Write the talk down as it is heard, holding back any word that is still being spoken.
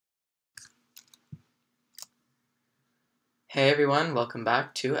Hey everyone, welcome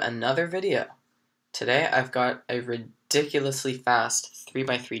back to another video. Today I've got a ridiculously fast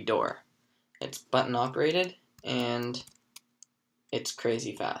 3x3 door. It's button operated and it's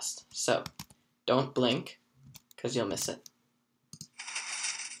crazy fast. So don't blink because you'll miss it.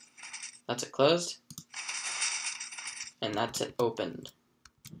 That's it closed and that's it opened.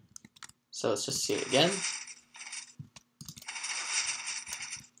 So let's just see it again.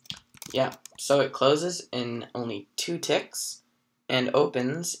 Yeah, so it closes in only 2 ticks and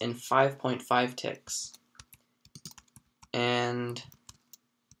opens in 5.5 ticks. And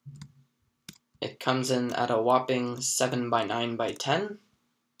it comes in at a whopping 7x9x10.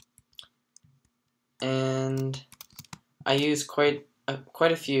 And I use quite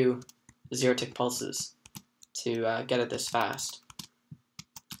a few 0-tick pulses to get it this fast.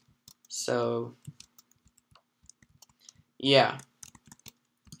 So yeah.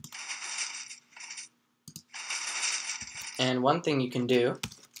 And one thing you can do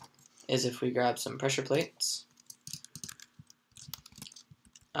is if we grab some pressure plates,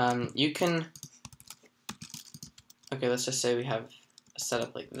 you can, okay, let's just say we have a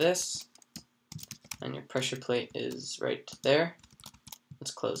setup like this, and your pressure plate is right there.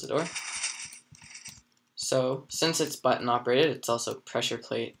 Let's close the door. So since it's button operated, it's also pressure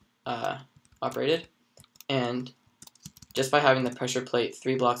plate operated, and just by having the pressure plate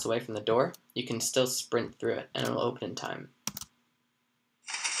 3 blocks away from the door, you can still sprint through it and it will open in time,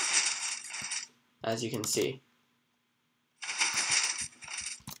 as you can see.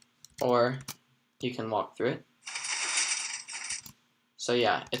 Or you can walk through it. So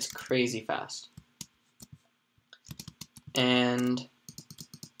yeah, it's crazy fast. And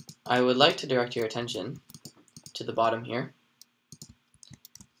I would like to direct your attention to the bottom here,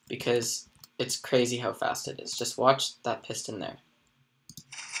 because it's crazy how fast it is. Just watch that piston there.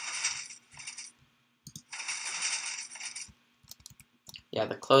 Yeah,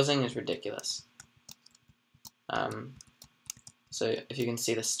 the closing is ridiculous. So if you can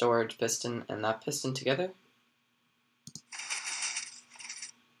see the storage piston and that piston together,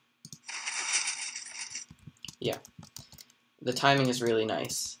 yeah, the timing is really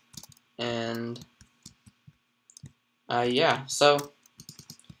nice. And yeah, so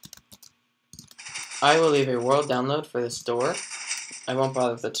I will leave a world download for this door. I won't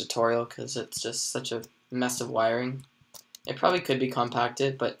bother with the tutorial because it's just such a mess of wiring. It probably could be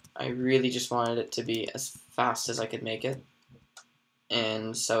compacted, but I really just wanted it to be as fast as I could make it.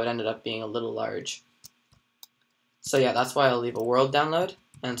 And so it ended up being a little large. So yeah, that's why I'll leave a world download,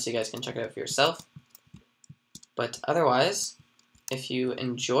 and so you guys can check it out for yourself. But otherwise, if you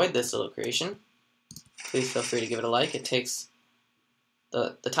enjoyed this little creation, please feel free to give it a like. It takes,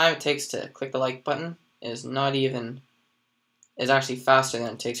 the time it takes to click the like button is actually faster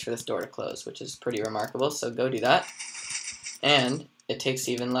than it takes for this door to close, which is pretty remarkable, so go do that. And it takes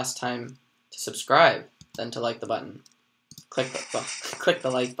even less time to subscribe than to like the button. Click the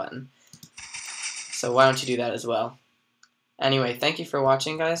like button. So why don't you do that as well? Anyway, thank you for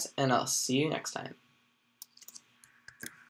watching, guys, and I'll see you next time.